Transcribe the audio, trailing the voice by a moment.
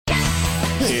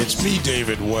Hey, it's me,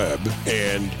 David Webb,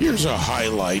 and here's a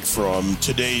highlight from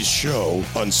today's show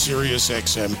on Sirius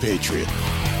XM Patriot.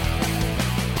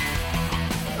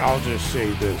 I'll just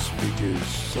say this because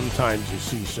sometimes you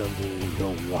see something and you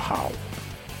go, wow.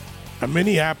 A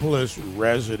Minneapolis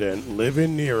resident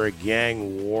living near a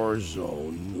gang war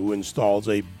zone who installs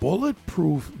a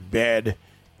bulletproof bed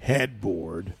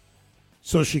headboard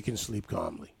so she can sleep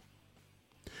calmly.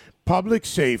 Public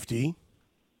safety,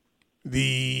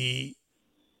 the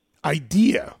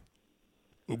idea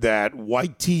that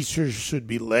white teachers should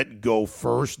be let go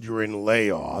first during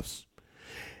layoffs,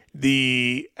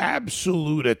 the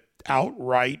absolute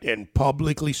outright and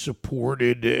publicly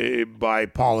supported by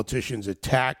politicians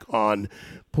attack on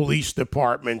police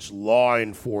departments, law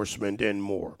enforcement, and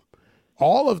more.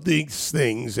 All of these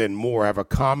things and more have a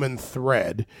common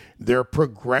thread. They're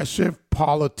progressive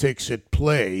politics at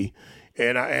play.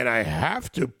 And I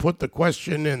have to put the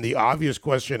question and the obvious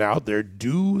question out there.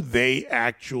 Do they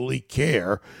actually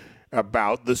care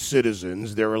about the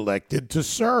citizens they're elected to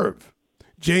serve?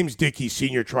 James Dickey,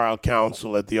 Senior Trial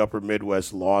Counsel at the Upper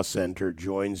Midwest Law Center,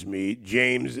 joins me.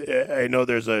 James, I know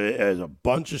there's a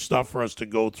bunch of stuff for us to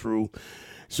go through.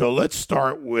 So let's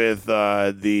start with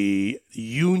the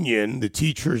union, the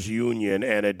teachers' union,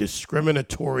 and a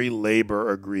discriminatory labor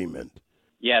agreement.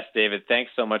 Yes, David, thanks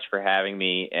so much for having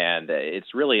me. And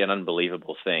it's really an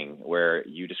unbelievable thing where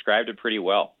you described it pretty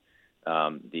well.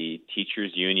 The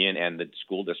teachers union and the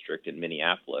school district in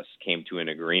Minneapolis came to an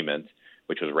agreement,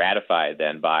 which was ratified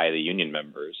then by the union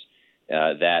members,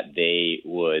 that they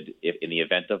would, if in the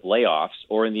event of layoffs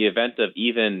or in the event of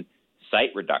even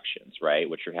site reductions, right,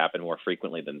 which happen more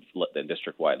frequently than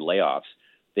district-wide layoffs,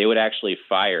 they would actually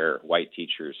fire white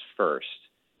teachers first,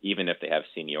 even if they have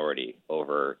seniority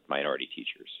over minority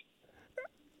teachers.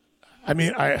 I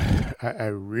mean, I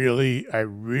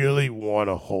really want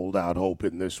to hold out hope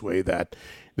in this way that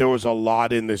there was a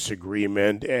lot in this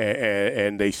agreement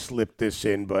and they slipped this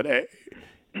in, but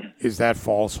is that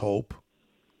false hope?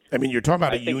 I mean, you're talking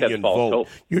about a union vote.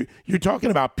 You're talking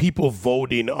about people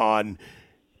voting on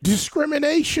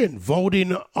discrimination,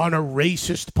 voting on a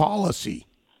ratiist policy.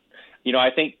 You know,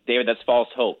 I think, David, that's false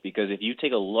hope, because if you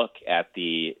take a look at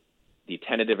the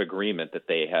tentative agreement that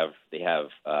they have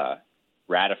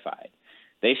ratified,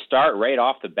 they start right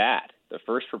off the bat. The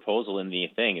first proposal in the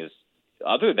thing is,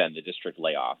 other than the district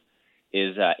layoff,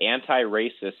 is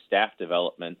anti-racist staff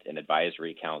development and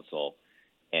advisory council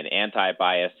and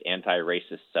anti-bias,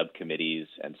 anti-racist subcommittees,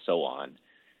 and so on.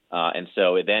 And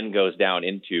so it then goes down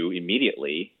into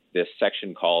immediately this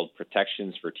section called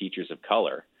Protections for Teachers of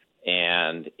Color.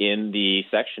 And in the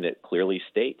section, it clearly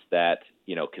states that,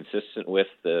 you know, consistent with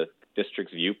the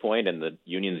district's viewpoint and the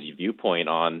union's viewpoint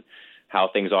on how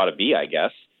things ought to be, I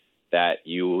guess, that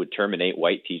you would terminate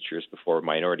white teachers before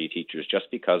minority teachers just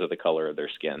because of the color of their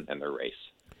skin and their race.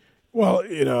 Well,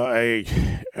 you know,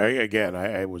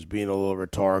 I was being a little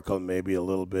rhetorical, maybe a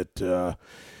little bit, I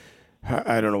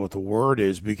don't know what the word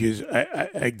is, because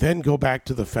I then go back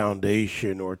to the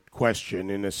foundation or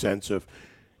question in a sense of,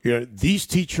 you know, these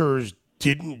teachers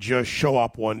didn't just show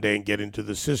up one day and get into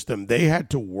the system. They had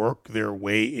to work their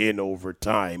way in over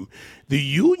time. The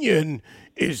union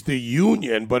is the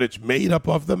union, but it's made up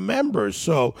of the members.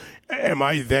 So am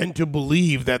I then to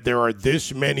believe that there are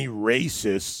this many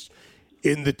racists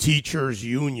in the teachers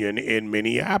union in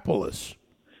Minneapolis?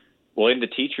 Well, in the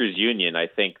teachers union, I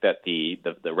think that the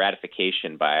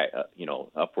ratification by,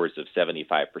 upwards of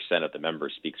 75% of the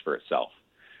members speaks for itself.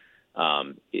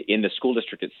 In the school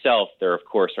district itself, there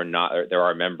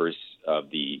are members of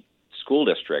the school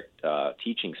district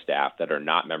teaching staff that are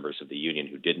not members of the union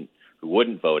who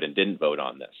wouldn't vote and didn't vote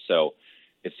on this. So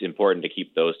it's important to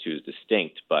keep those two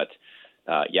distinct. But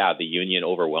the union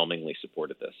overwhelmingly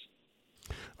supported this.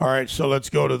 All right, so let's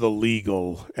go to the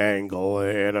legal angle,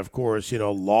 and of course, you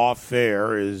know,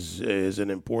 lawfare is an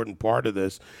important part of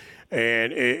this,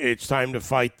 and it's time to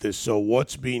fight this. So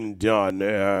what's being done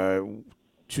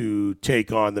to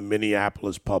take on the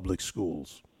Minneapolis public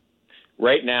schools?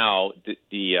 Right now,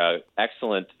 the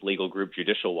excellent legal group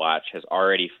Judicial Watch has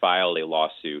already filed a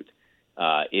lawsuit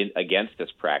against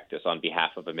this practice on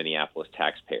behalf of a Minneapolis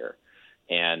taxpayer.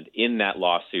 And in that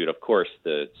lawsuit, of course,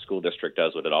 the school district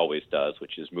does what it always does,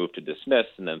 which is move to dismiss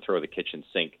and then throw the kitchen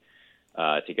sink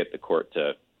to get the court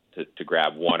to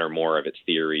grab one or more of its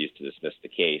theories to dismiss the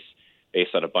case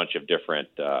based on a bunch of different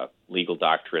legal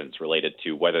doctrines related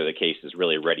to whether the case is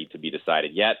really ready to be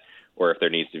decided yet or if there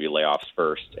needs to be layoffs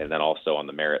first, and then also on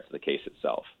the merits of the case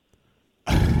itself.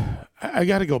 I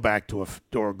got to go back to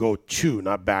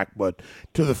not back, but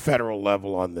to the federal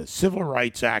level on this. Civil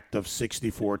Rights Act of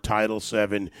 64, Title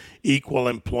VII, Equal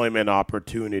Employment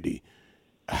Opportunity.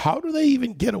 How do they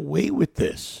even get away with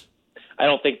this? I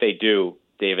don't think they do,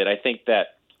 David. I think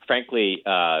that, frankly,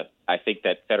 I think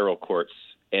that federal courts,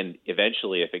 and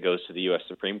eventually, if it goes to the U.S.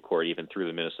 Supreme Court, even through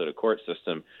the Minnesota court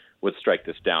system, would strike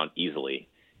this down easily.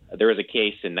 There was a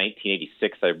case in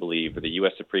 1986, I believe, where the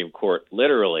U.S. Supreme Court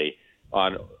literally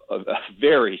on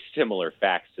very similar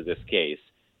facts to this case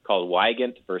called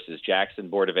Wygant versus Jackson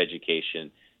Board of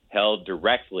Education held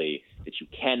directly that you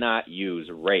cannot use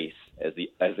race as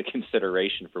the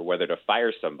consideration for whether to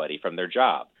fire somebody from their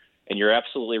job. And you're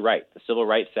absolutely right. The Civil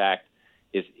Rights Act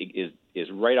is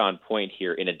right on point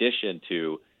here, in addition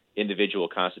to individual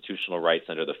constitutional rights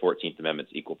under the 14th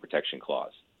Amendment's Equal Protection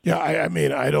Clause. Yeah, I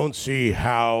mean, I don't see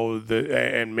how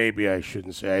and maybe I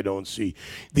shouldn't say I don't see,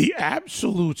 the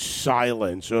absolute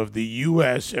silence of the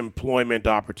U.S. Employment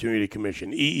Opportunity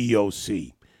Commission,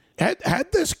 EEOC.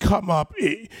 Had this come up,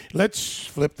 let's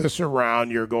flip this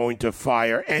around, you're going to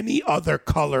fire any other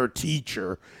color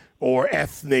teacher or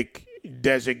ethnic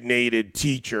designated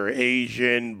teacher,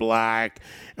 Asian, Black,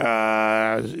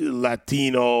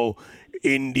 Latino,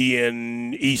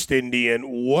 Indian, East Indian,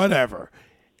 whatever.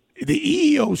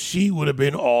 The EEOC would have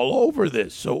been all over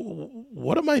this. So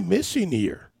what am I missing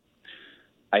here?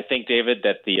 I think, David,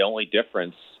 that the only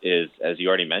difference is, as you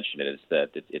already mentioned, is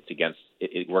that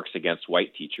it works against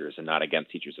white teachers and not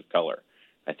against teachers of color.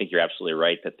 I think you're absolutely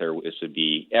right that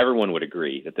everyone would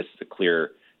agree that this is a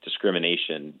clear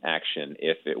discrimination action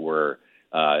if it were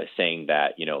saying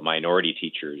that, minority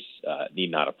teachers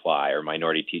need not apply or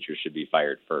minority teachers should be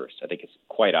fired first. I think it's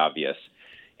quite obvious.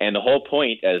 And the whole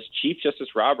point, as Chief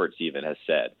Justice Roberts even has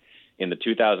said, in the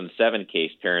 2007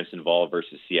 case, Parents Involved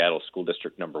versus Seattle School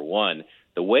District Number 1,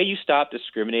 the way you stop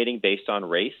discriminating based on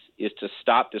race is to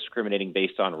stop discriminating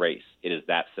based on race. It is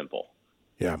that simple.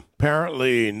 Yeah,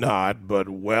 apparently not, but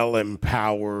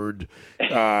well-empowered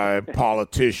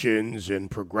politicians and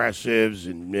progressives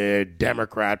and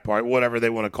Democrat Party, whatever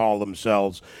they want to call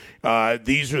themselves,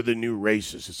 these are the new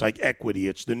racists. It's like equity.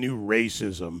 It's the new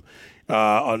racism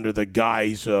under the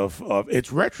guise of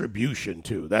it's retribution,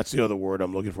 too. That's the other word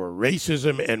I'm looking for.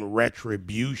 Racism and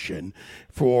retribution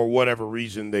for whatever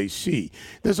reason they see.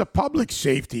 There's a public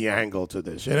safety angle to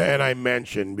this. And I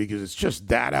mentioned, because it's just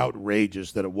that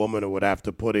outrageous that a woman would have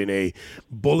to put in a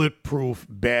bulletproof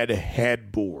bed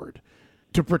headboard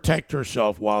to protect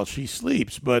herself while she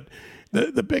sleeps. But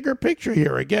the bigger picture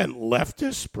here, again,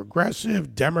 leftist,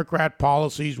 progressive, Democrat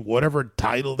policies, whatever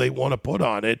title they want to put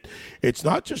on it, it's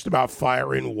not just about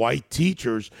firing white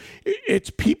teachers. It's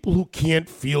people who can't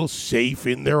feel safe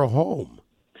in their home.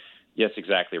 Yes,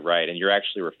 exactly right. And you're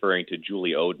actually referring to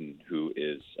Julie Oden, who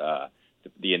is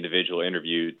the individual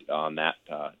interviewed on that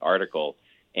article.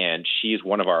 And she's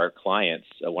one of our clients,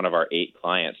 one of our 8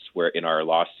 clients, where in our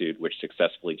lawsuit, which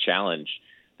successfully challenged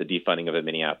the defunding of the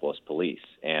Minneapolis police.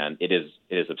 And it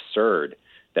is absurd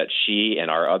that she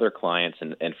and our other clients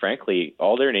and frankly,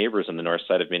 all their neighbors on the north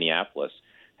side of Minneapolis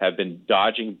have been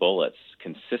dodging bullets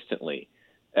consistently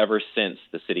ever since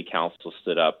the city council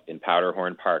stood up in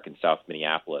Powderhorn Park in South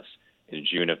Minneapolis in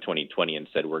June of 2020 and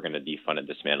said, we're going to defund and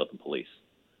dismantle the police.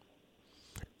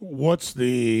 What's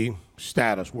the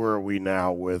status? Where are we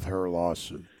now with her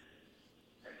lawsuit?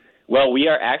 Well, we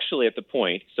are actually at the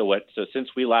point. So since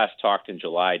we last talked in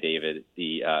July, David,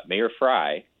 the Mayor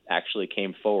Frey actually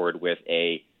came forward with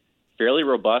a fairly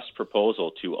robust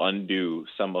proposal to undo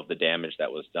some of the damage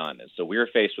that was done. And so we were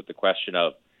faced with the question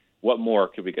of what more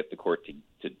could we get the court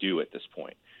to do at this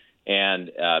point?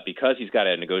 And because he's got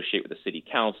to negotiate with the city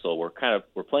council,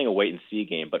 we're playing a wait and see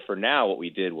game. But for now, what we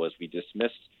did was we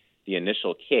dismissed the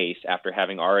initial case after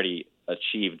having already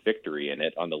achieved victory in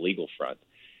it on the legal front.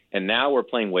 And now we're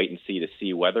playing wait and see to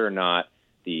see whether or not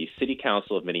the city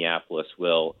council of Minneapolis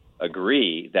will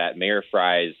agree that Mayor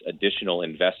Frey's additional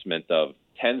investment of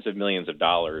tens of millions of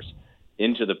dollars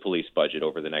into the police budget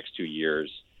over the next 2 years,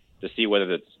 to see whether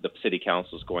the city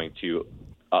council is going to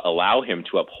allow him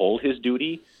to uphold his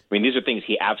duty. I mean, these are things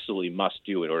he absolutely must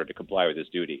do in order to comply with his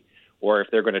duty, or if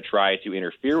they're going to try to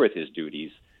interfere with his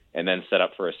duties and then set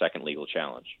up for a second legal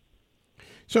challenge.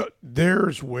 So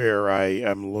there's where I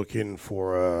am looking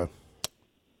for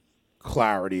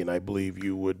clarity, and I believe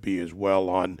you would be as well,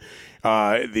 on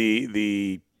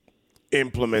the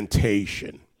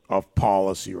implementation of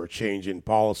policy or change in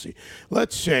policy.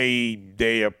 Let's say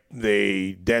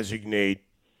they designate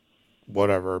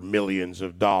whatever millions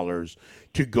of dollars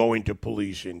to go into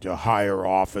policing, to hire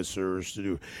officers to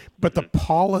do, but the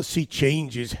policy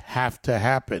changes have to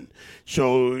happen.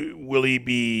 So will he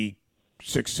be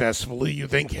successfully, you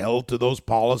think, held to those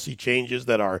policy changes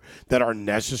that are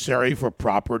necessary for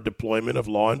proper deployment of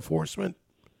law enforcement?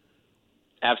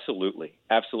 Absolutely.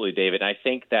 Absolutely, David. And I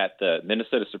think that the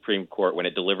Minnesota Supreme Court, when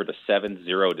it delivered a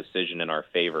 7-0 decision in our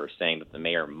favor, saying that the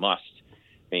mayor must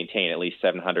maintain at least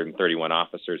 731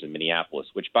 officers in Minneapolis,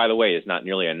 which, by the way, is not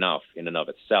nearly enough in and of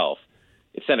itself,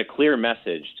 it sent a clear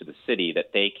message to the city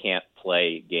that they can't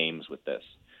play games with this.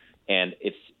 And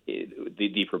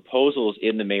the proposals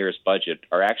in the mayor's budget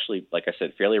are actually, like I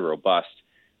said, fairly robust.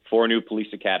 4 new police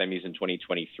academies in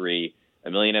 2023,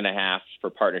 $1.5 million for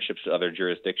partnerships with other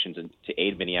jurisdictions and to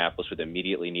aid Minneapolis with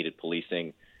immediately needed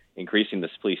policing, increasing the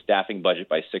police staffing budget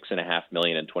by $6.5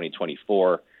 million in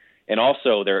 2024. And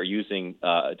also they're using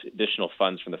additional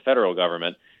funds from the federal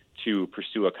government to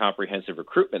pursue a comprehensive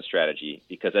recruitment strategy,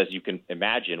 because as you can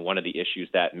imagine, one of the issues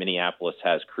that Minneapolis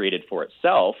has created for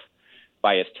itself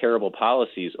by its terrible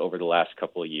policies over the last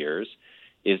couple of years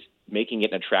is making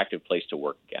it an attractive place to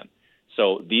work again.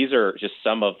 So these are just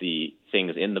some of the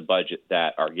things in the budget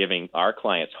that are giving our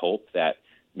clients hope that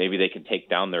maybe they can take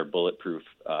down their bulletproof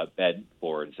bed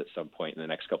boards at some point in the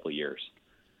next couple of years.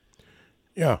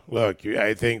 Yeah, look,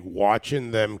 I think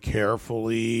watching them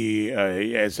carefully,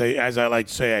 as I like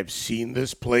to say, I've seen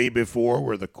this play before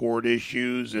where the court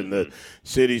issues and the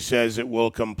city says it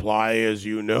will comply, as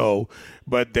you know,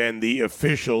 but then the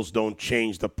officials don't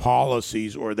change the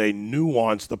policies or they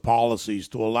nuance the policies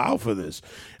to allow for this.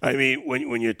 I mean,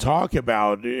 when you talk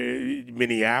about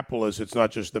Minneapolis, it's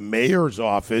not just the mayor's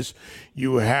office.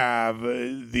 You have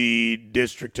the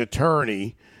district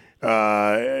attorney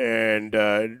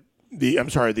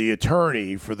the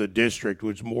attorney for the district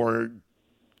was more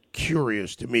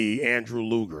curious to me, Andrew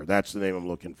Lugar. That's the name I'm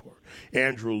looking for.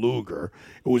 Andrew Lugar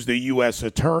was the U.S.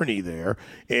 attorney there,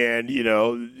 and, you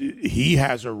know, he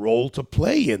has a role to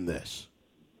play in this.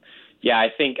 Yeah, I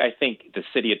think the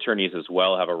city attorneys as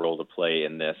well have a role to play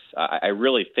in this. I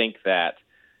really think that,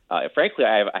 frankly,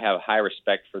 I have high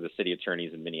respect for the city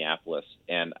attorneys in Minneapolis,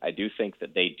 and I do think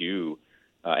that they do.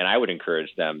 And I would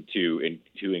encourage them to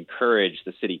encourage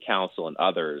the city council and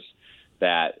others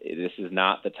that this is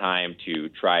not the time to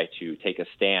try to take a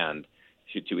stand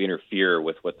to interfere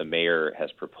with what the mayor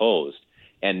has proposed.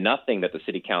 And nothing that the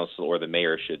city council or the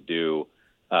mayor should do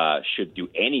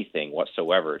anything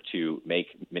whatsoever to make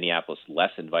Minneapolis less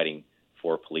inviting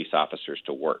for police officers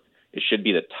to work. It should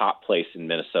be the top place in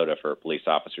Minnesota for police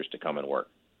officers to come and work.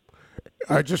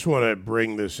 I just want to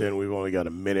bring this in. We've only got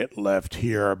a minute left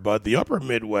here, but the Upper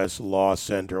Midwest Law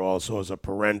Center also has a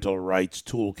parental rights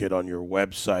toolkit on your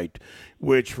website,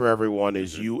 which for everyone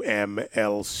is umlc.org.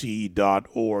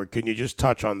 Can you just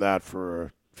touch on that for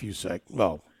a few seconds?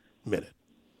 Well, minute.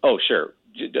 Oh, sure.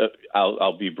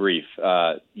 I'll be brief.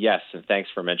 Yes, and thanks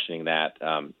for mentioning that.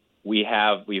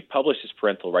 We've published this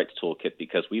parental rights toolkit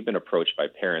because we've been approached by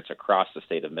parents across the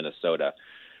state of Minnesota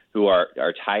who are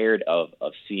tired of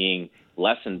seeing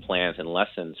lesson plans and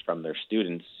lessons from their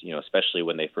students, you know, especially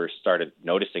when they first started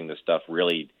noticing this stuff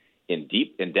really in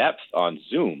depth on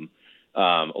Zoom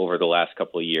over the last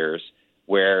couple of years,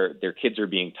 where their kids are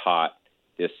being taught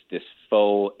this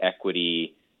faux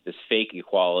equity, this fake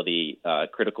equality,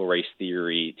 critical race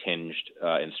theory tinged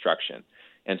instruction.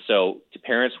 And so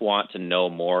parents want to know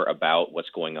more about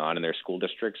what's going on in their school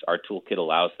districts. Our toolkit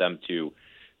allows them to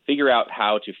figure out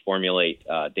how to formulate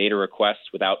data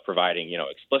requests without providing, you know,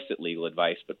 explicit legal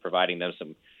advice, but providing them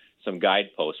some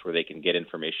guideposts where they can get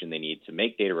information they need to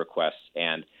make data requests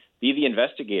and be the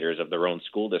investigators of their own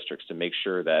school districts to make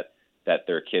sure that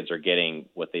their kids are getting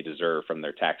what they deserve from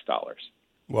their tax dollars.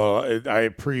 Well, I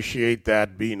appreciate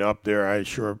that being up there. I'm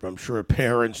sure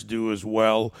parents do as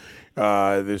well.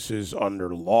 This is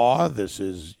under law. This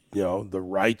is, you know, the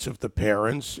rights of the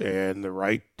parents and the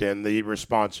right and the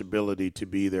responsibility to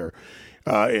be there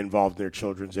involved in their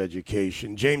children's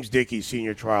education. James Dickey,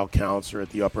 Senior Trial Counselor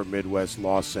at the Upper Midwest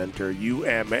Law Center,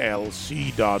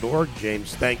 umlc.org.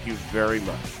 James, thank you very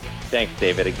much. Thanks,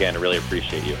 David. Again, I really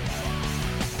appreciate you.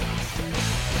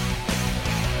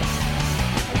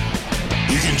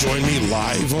 You can join me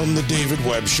live on The David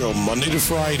Webb Show Monday to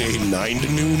Friday, 9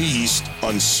 to noon East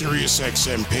on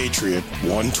SiriusXM Patriot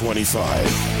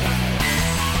 125.